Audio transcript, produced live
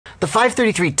The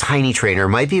 533 Tiny Trainer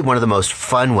might be one of the most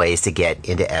fun ways to get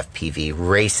into FPV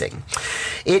racing.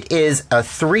 It is a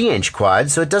 3-inch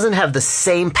quad, so it doesn't have the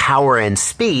same power and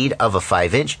speed of a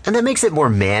 5-inch, and that makes it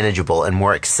more manageable and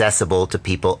more accessible to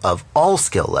people of all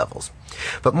skill levels.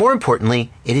 But more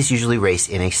importantly, it is usually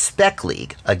raced in a spec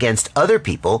league against other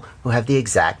people who have the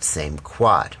exact same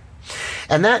quad.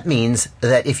 And that means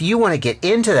that if you want to get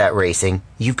into that racing,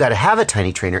 you've got to have a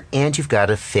Tiny Trainer and you've got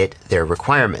to fit their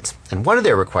requirements. And one of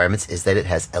their requirements is that it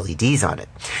has LEDs on it.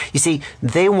 You see,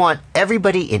 they want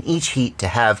everybody in each heat to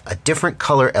have a different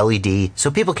color LED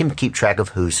so people can keep track of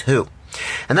who's who.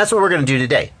 And that's what we're going to do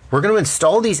today. We're going to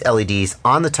install these LEDs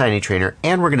on the Tiny Trainer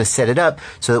and we're going to set it up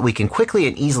so that we can quickly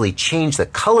and easily change the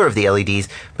color of the LEDs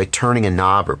by turning a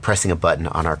knob or pressing a button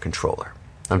on our controller.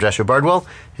 I'm Joshua Bardwell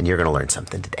and you're going to learn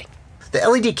something today. The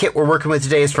LED kit we're working with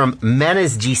today is from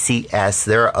ManazGCS.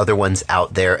 There are other ones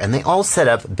out there and they all set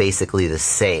up basically the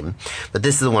same. But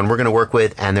this is the one we're going to work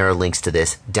with and there are links to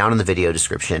this down in the video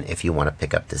description if you want to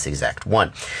pick up this exact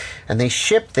one. And they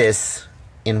ship this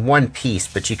in one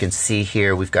piece, but you can see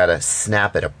here we've got to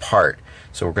snap it apart.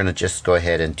 So we're going to just go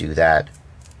ahead and do that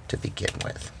to begin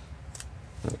with.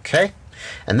 Okay.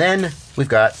 And then we've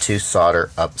got to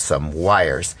solder up some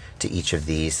wires to each of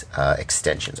these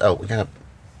extensions. Oh, we gotta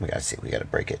see, we gotta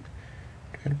break it.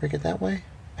 Do we gotta break it that way?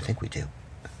 I think we do.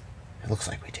 It looks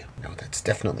like we do. No, that's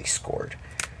definitely scored.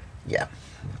 Yeah.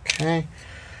 Okay.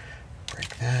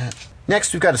 Break that.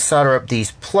 Next, we've got to solder up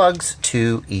these plugs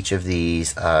to each of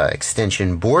these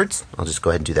extension boards. I'll just go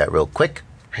ahead and do that real quick.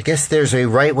 I guess there's a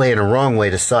right way and a wrong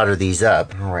way to solder these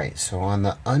up. All right, so on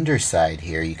the underside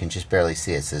here, you can just barely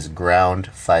see it says ground,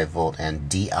 5 volt, and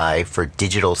DI for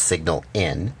digital signal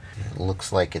in. It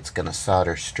looks like it's going to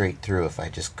solder straight through if I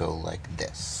just go like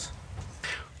this.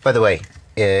 By the way,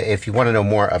 if you want to know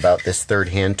more about this third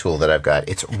hand tool that I've got,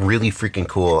 it's really freaking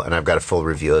cool and I've got a full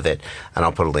review of it and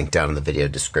I'll put a link down in the video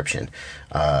description.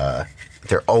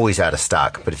 They're always out of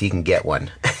stock, but if you can get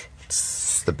one,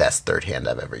 it's the best third hand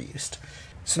I've ever used.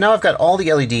 So now I've got all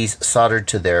the LEDs soldered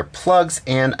to their plugs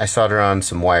and I solder on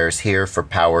some wires here for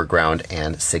power, ground,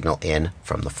 and signal in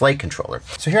from the flight controller.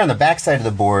 So here on the back side of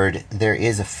the board, there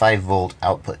is a 5 volt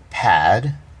output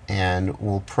pad and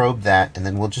we'll probe that and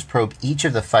then we'll just probe each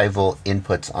of the 5 volt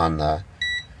inputs on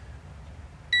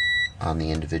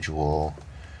the individual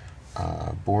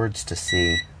boards to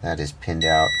see that is pinned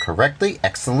out correctly.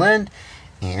 Excellent.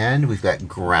 And we've got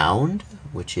ground,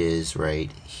 which is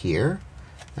right here.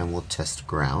 And we'll test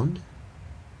ground.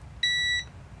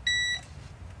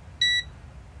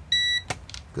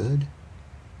 Good.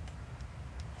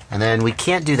 And then we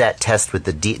can't do that test with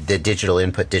the digital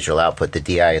input, digital output, the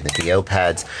DI and the DO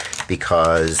pads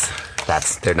because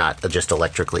they're not just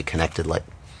electrically connected like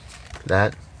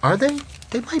that. Are they?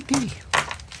 They might be.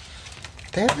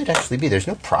 They might actually be. There's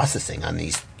no processing on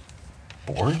these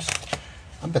boards.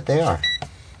 I bet they are.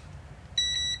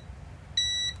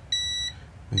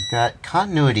 We've got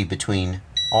continuity between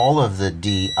all of the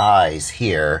DIs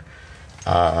here,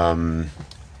 but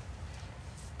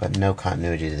no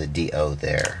continuity to the DO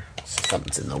there. So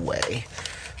something's in the way.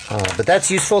 But that's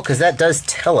useful because that does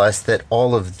tell us that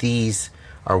all of these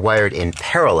are wired in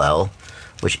parallel,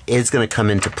 which is going to come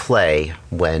into play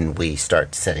when we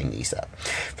start setting these up.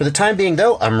 For the time being,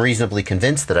 though, I'm reasonably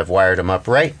convinced that I've wired them up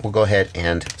right. We'll go ahead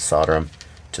and solder them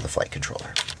to the flight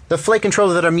controller. The flight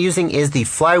controller that I'm using is the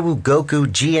Flywoo Goku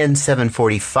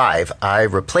GN745. I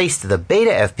replaced the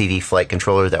Beta FPV flight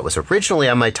controller that was originally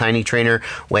on my Tiny Trainer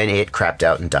when it crapped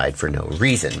out and died for no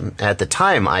reason. At the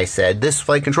time I said, this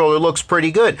flight controller looks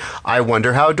pretty good. I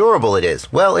wonder how durable it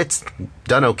is. Well, it's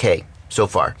done okay so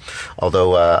far.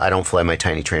 Although I don't fly my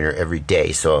Tiny Trainer every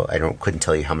day, so I couldn't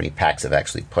tell you how many packs I've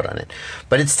actually put on it.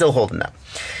 But it's still holding up.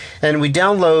 And we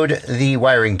download the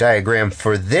wiring diagram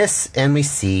for this and we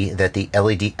see that the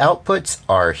LED outputs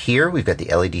are here. We've got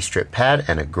the LED strip pad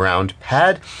and a ground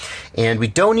pad. And we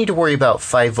don't need to worry about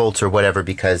 5 volts or whatever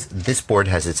because this board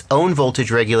has its own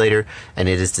voltage regulator and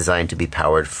it is designed to be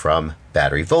powered from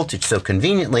battery voltage. So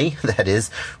conveniently, that is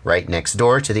right next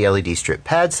door to the LED strip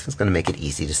pads. It's going to make it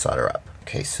easy to solder up.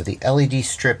 Okay, so the LED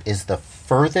strip is the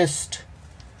furthest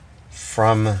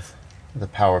from the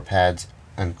power pads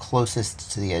and closest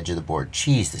to the edge of the board.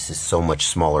 Geez, this is so much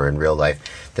smaller in real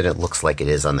life than it looks like it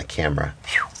is on the camera.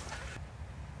 Phew.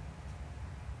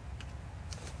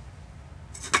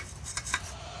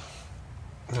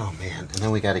 Oh man, and then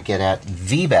we got to get at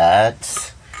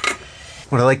VBATs.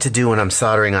 What I like to do when I'm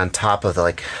soldering on top of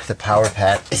the power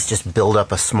pad is just build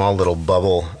up a small little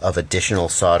bubble of additional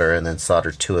solder and then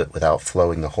solder to it without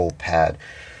flowing the whole pad.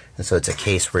 And so it's a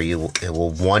case where it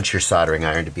will want your soldering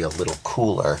iron to be a little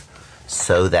cooler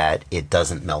so that it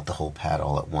doesn't melt the whole pad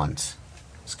all at once.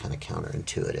 It's kind of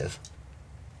counterintuitive.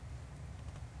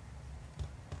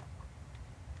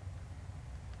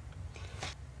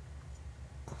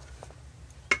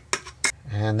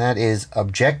 And that is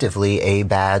objectively a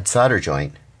bad solder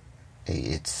joint.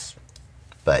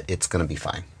 But it's going to be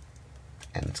fine,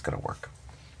 and it's going to work.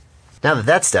 Now that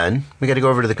that's done, we got to go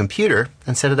over to the computer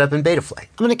and set it up in Betaflight.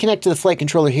 I'm going to connect to the flight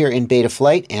controller here in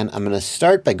Betaflight, and I'm going to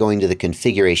start by going to the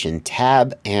configuration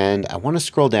tab, and I want to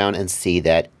scroll down and see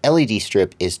that LED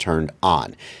strip is turned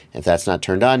on. If that's not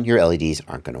turned on, your LEDs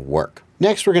aren't going to work.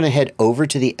 Next, we're going to head over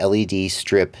to the LED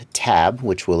strip tab,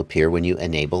 which will appear when you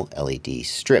enable LED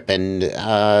strip. And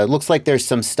it looks like there's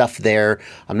some stuff there.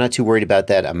 I'm not too worried about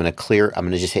that. I'm going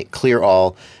to just hit clear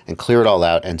all and clear it all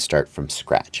out and start from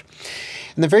scratch.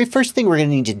 And the very first thing we're going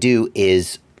to need to do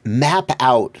is map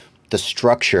out the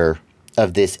structure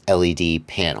of this LED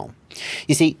panel.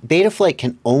 You see, Betaflight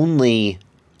can only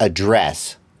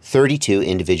address 32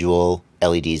 individual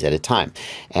LEDs at a time,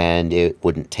 and it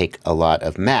wouldn't take a lot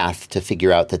of math to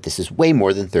figure out that this is way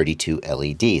more than 32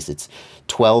 LEDs. It's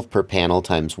 12 per panel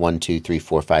times 1, 2, 3,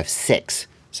 4, 5, 6.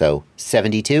 So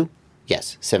 72?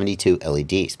 Yes, 72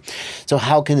 LEDs. So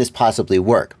how can this possibly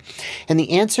work? And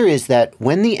the answer is that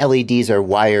when the LEDs are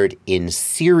wired in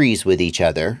series with each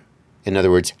other, in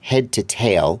other words, head to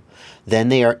tail, then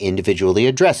they are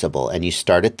individually addressable. And you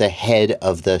start at the head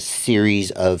of the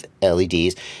series of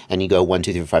LEDs, and you go 1,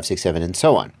 2, 3, 4, 5, 6, 7, and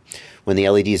so on. When the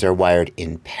LEDs are wired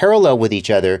in parallel with each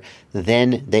other,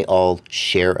 then they all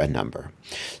share a number.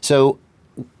 So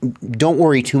don't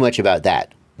worry too much about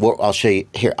that. Well, I'll show you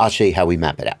here. I'll show you how we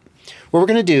map it out. What we're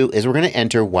going to do is we're going to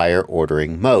enter wire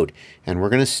ordering mode, and we're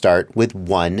going to start with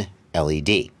one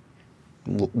LED.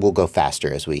 We'll go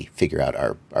faster as we figure out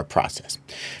our process.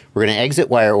 We're going to exit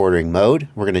wire ordering mode.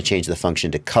 We're going to change the function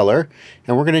to color,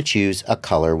 and we're going to choose a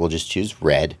color. We'll just choose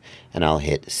red, and I'll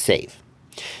hit save.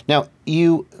 Now,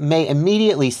 you may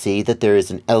immediately see that there is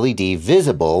an LED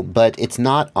visible, but it's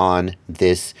not on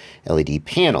this LED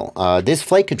panel. This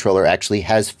flight controller actually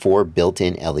has 4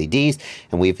 built-in LEDs,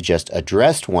 and we've just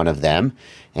addressed one of them,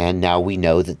 and now we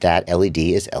know that that LED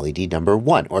is LED number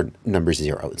 1, or number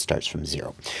 0. It starts from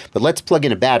 0. But let's plug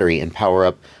in a battery and power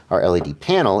up our LED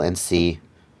panel and see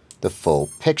the full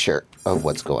picture of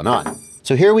what's going on.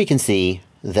 So here we can see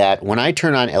that when I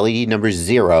turn on LED number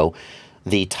 0,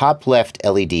 the top left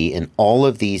LED in all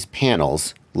of these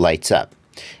panels lights up,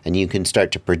 and you can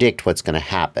start to predict what's going to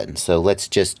happen. So let's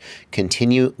just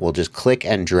continue. We'll just click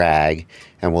and drag,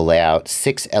 and we'll lay out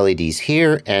 6 LEDs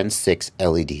here and 6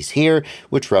 LEDs here,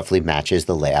 which roughly matches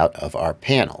the layout of our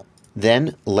panel.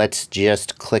 Then let's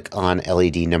just click on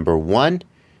LED number 1,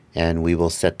 and we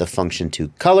will set the function to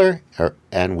color,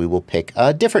 and we will pick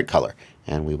a different color,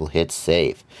 and we will hit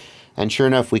save. And sure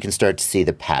enough, we can start to see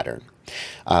the pattern.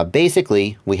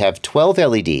 Basically, we have 12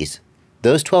 LEDs.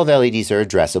 Those 12 LEDs are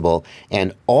addressable,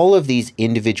 and all of these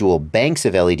individual banks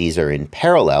of LEDs are in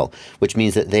parallel, which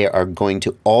means that they are going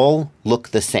to all look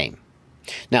the same.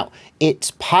 Now,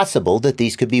 it's possible that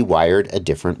these could be wired a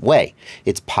different way.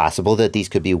 It's possible that these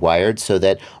could be wired so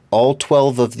that all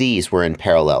 12 of these were in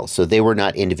parallel. So they were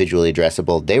not individually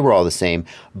addressable. They were all the same.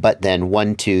 But then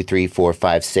 1, 2, 3, 4,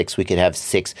 5, 6, we could have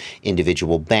 6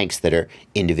 individual banks that are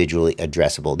individually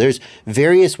addressable. There's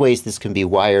various ways this can be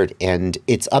wired, and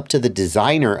it's up to the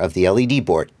designer of the LED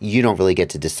board. You don't really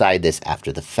get to decide this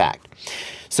after the fact.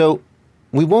 So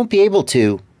we won't be able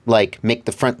to like make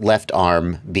the front left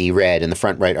arm be red and the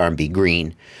front right arm be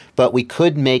green, but we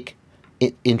could make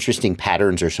interesting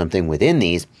patterns or something within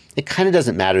these. It kind of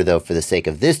doesn't matter though for the sake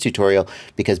of this tutorial,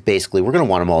 because basically we're going to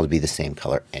want them all to be the same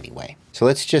color anyway. So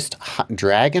let's just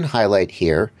drag and highlight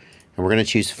here, and we're going to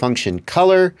choose function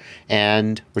color,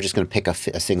 and we're just going to pick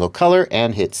a single color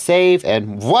and hit save,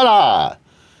 and voila!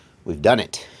 We've done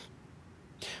it.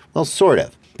 Well, sort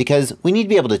of. Because we need to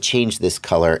be able to change this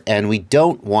color, and we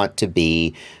don't want to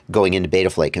be going into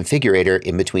Betaflight Configurator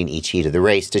in between each heat of the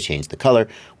race to change the color.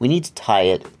 We need to tie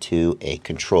it to a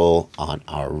control on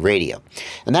our radio.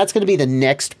 And that's going to be the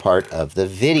next part of the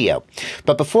video.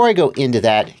 But before I go into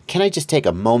that, can I just take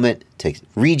a moment to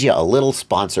read you a little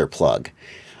sponsor plug?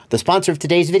 The sponsor of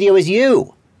today's video is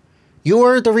you.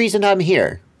 You're the reason I'm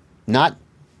here, not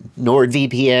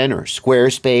NordVPN or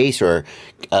Squarespace or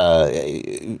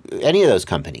any of those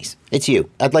companies. It's you.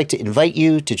 I'd like to invite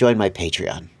you to join my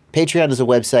Patreon. Patreon is a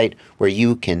website where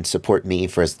you can support me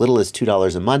for as little as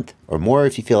 $2 a month or more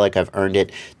if you feel like I've earned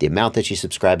it. The amount that you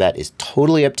subscribe at is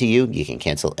totally up to you. You can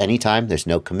cancel anytime. There's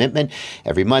no commitment.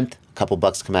 Every month, a couple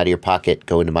bucks come out of your pocket,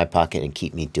 go into my pocket, and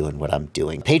keep me doing what I'm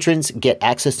doing. Patrons get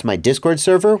access to my Discord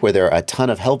server where there are a ton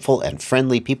of helpful and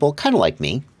friendly people, kind of like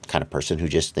me, kind of person who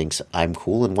just thinks I'm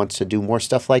cool and wants to do more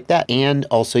stuff like that. And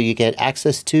also you get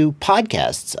access to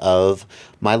podcasts of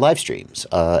my live streams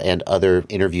and other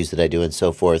interviews that I do and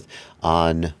so forth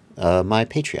on my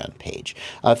Patreon page.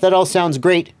 If that all sounds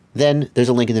great, then there's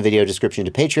a link in the video description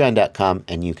to patreon.com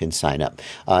and you can sign up.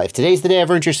 If today's the day I've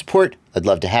earned your support, I'd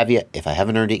love to have you. If I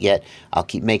haven't earned it yet, I'll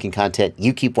keep making content.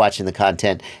 You keep watching the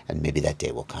content and maybe that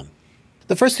day will come.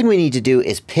 The first thing we need to do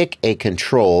is pick a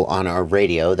control on our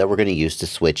radio that we're going to use to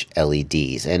switch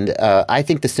LEDs. And I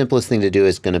think the simplest thing to do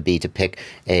is going to be to pick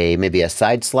maybe a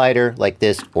side slider like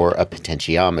this or a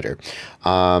potentiometer.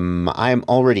 I'm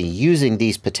already using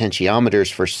these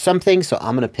potentiometers for something, so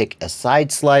I'm going to pick a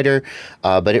side slider,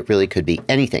 but it really could be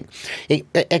anything.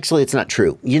 Actually, it's not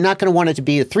true. You're not going to want it to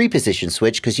be a 3-position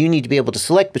switch because you need to be able to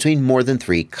select between more than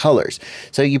 3 colors.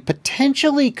 So you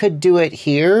potentially could do it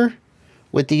here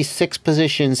with these 6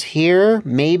 positions here,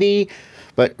 maybe,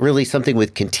 but really something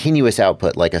with continuous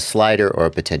output like a slider or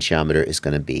a potentiometer is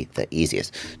going to be the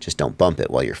easiest. Just don't bump it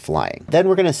while you're flying. Then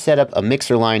we're going to set up a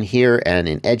mixer line here and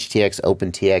in EdgeTX,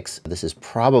 OpenTX. This is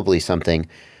probably something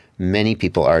many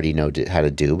people already know how to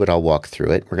do, but I'll walk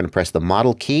through it. We're going to press the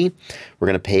model key. We're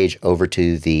going to page over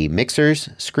to the mixers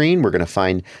screen. We're going to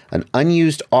find an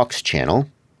unused aux channel.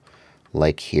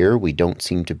 Like here, we don't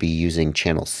seem to be using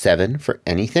channel 7 for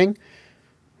anything.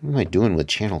 What am I doing with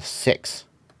channel 6?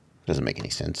 Doesn't make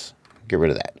any sense. Get rid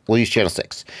of that. We'll use channel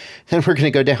 6. Then we're going to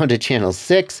go down to channel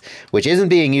 6, which isn't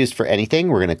being used for anything.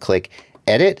 We're going to click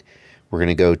Edit. We're going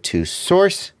to go to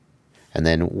Source. And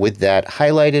then with that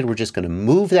highlighted, we're just going to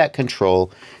move that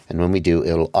control. And when we do,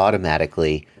 it'll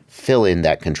automatically fill in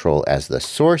that control as the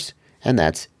source. And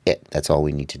that's it. That's all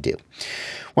we need to do.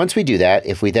 Once we do that,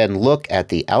 if we then look at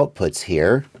the outputs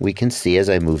here, we can see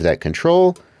as I move that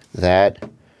control that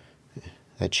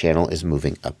channel is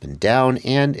moving up and down.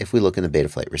 And if we look in the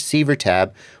Betaflight receiver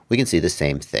tab, we can see the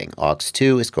same thing.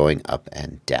 aux2 is going up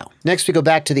and down. Next, we go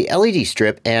back to the LED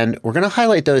strip and we're going to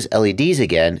highlight those LEDs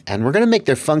again, and we're going to make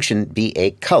their function be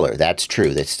a color. That's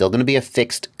true. That's still going to be a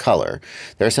fixed color.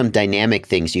 There are some dynamic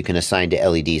things you can assign to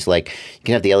LEDs, like you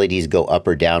can have the LEDs go up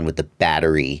or down with the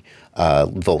battery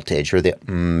voltage or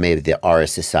maybe the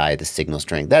RSSI, the signal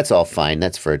strength. That's all fine.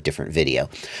 That's for a different video.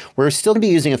 We're still going to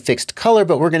be using a fixed color,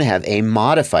 but we're going to have a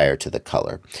modifier to the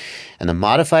color. And the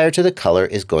modifier to the color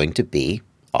is going to be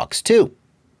aux2.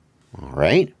 All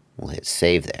right. We'll hit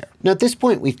save there. Now at this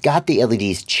point, we've got the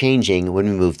LEDs changing when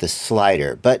we move the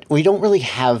slider, but we don't really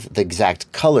have the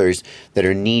exact colors that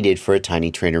are needed for a Tiny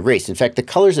Trainer race. In fact, the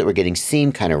colors that we're getting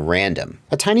seem kind of random.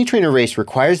 A Tiny Trainer race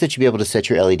requires that you be able to set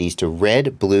your LEDs to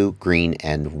red, blue, green,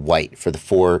 and white for the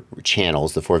 4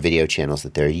 channels, the 4 video channels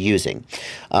that they're using.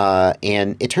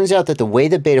 And it turns out that the way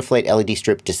the Betaflight LED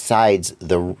strip decides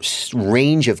the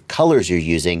range of colors you're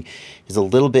using is a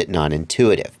little bit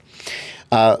non-intuitive.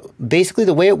 Basically,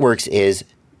 the way it works is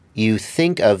you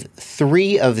think of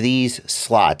 3 of these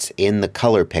slots in the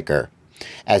color picker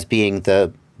as being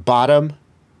the bottom,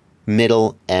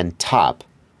 middle, and top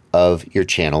of your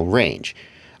channel range.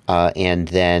 And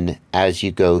then as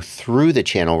you go through the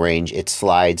channel range, it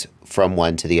slides from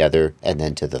one to the other and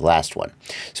then to the last one.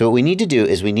 So what we need to do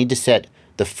is we need to set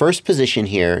the first position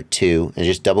here to, and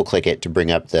just double click it to bring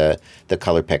up the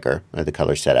color picker or the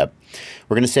color setup.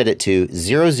 We're going to set it to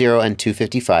 0, 0, and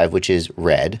 255, which is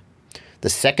red. The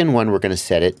second one, we're going to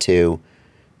set it to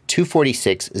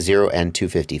 246, 0, and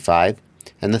 255.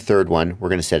 And the third one, we're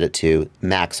going to set it to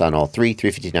max on all 3,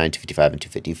 359, 255, and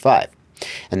 255.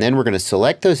 And then we're going to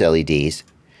select those LEDs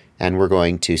and we're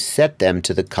going to set them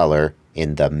to the color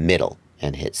in the middle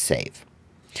and hit save.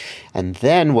 And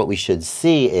then what we should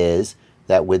see is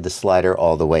that with the slider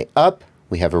all the way up,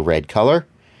 we have a red color.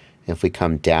 If we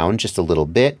come down just a little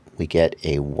bit, we get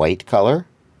a white color.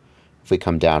 If we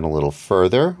come down a little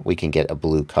further, we can get a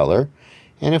blue color.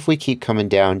 And if we keep coming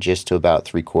down just to about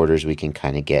 3/4, we can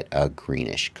kind of get a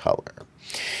greenish color.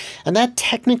 And that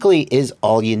technically is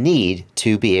all you need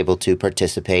to be able to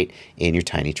participate in your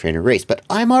Tiny Trainer race. But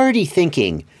I'm already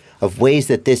thinking of ways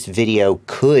that this video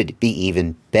could be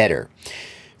even better.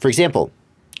 For example,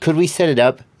 could we set it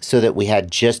up so that we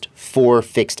had just 4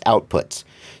 fixed outputs?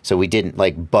 So we didn't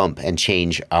like bump and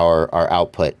change our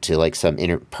output to like some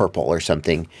inner purple or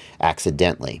something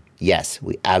accidentally. Yes,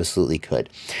 we absolutely could.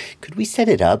 Could we set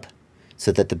it up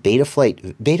so that the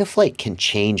Betaflight can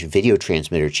change video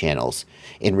transmitter channels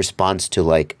in response to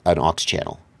like an aux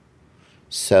channel?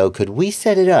 So could we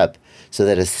set it up so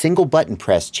that a single button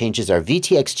press changes our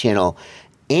VTX channel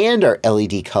and our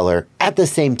LED color at the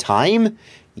same time?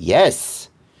 Yes.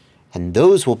 And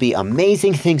those will be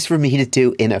amazing things for me to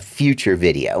do in a future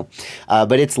video.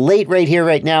 But it's late right here,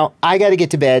 right now. I got to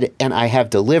get to bed, and I have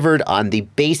delivered on the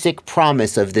basic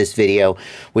promise of this video,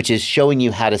 which is showing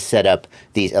you how to set up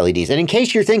these LEDs. And in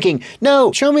case you're thinking,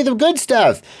 no, show me the good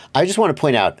stuff, I just want to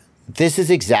point out, this is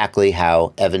exactly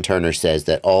how Evan Turner says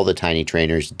that all the tiny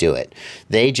trainers do it.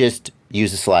 They just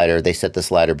use a slider, they set the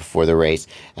slider before the race,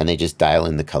 and they just dial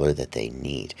in the color that they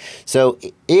need. So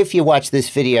if you watch this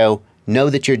video, know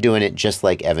that you're doing it just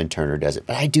like Evan Turner does it.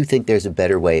 But I do think there's a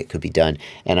better way it could be done,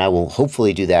 and I will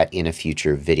hopefully do that in a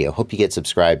future video. Hope you get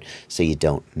subscribed so you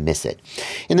don't miss it.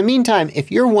 In the meantime,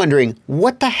 if you're wondering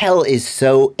what the hell is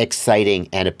so exciting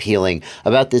and appealing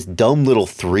about this dumb little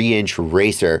 3-inch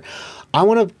racer, I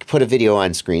want to put a video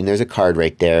on screen. There's a card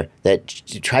right there that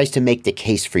tries to make the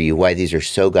case for you why these are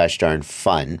so gosh darn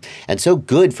fun and so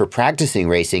good for practicing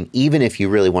racing, even if you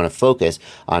really want to focus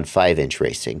on 5-inch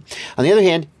racing. On the other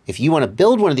hand, if you want to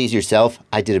build one of these yourself,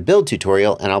 I did a build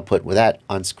tutorial, and I'll put that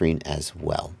on screen as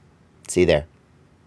well. See you there.